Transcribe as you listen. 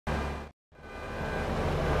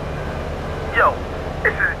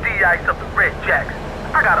the ice up the Red Jacks.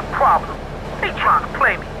 I got a problem. They trying to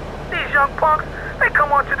play me. These young punks, they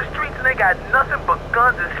come onto the streets and they got nothing but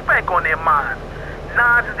guns and spank on their minds.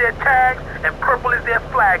 Nines is their tags and purple is their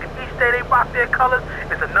flag. And each day they rock their colors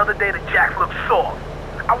is another day the Jacks look soft.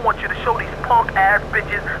 I want you to show these punk-ass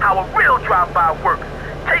bitches how a real drive-by works.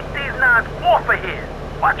 Take these nines off of here.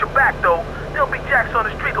 Watch your back, though. There'll be Jacks on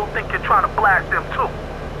the street who think you're trying to blast them, too.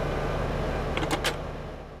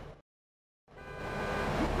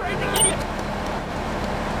 You crazy idiot!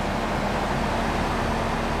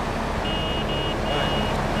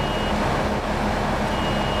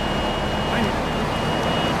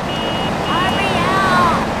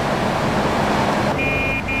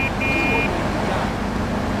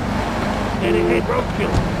 Hey,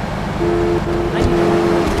 roadkill.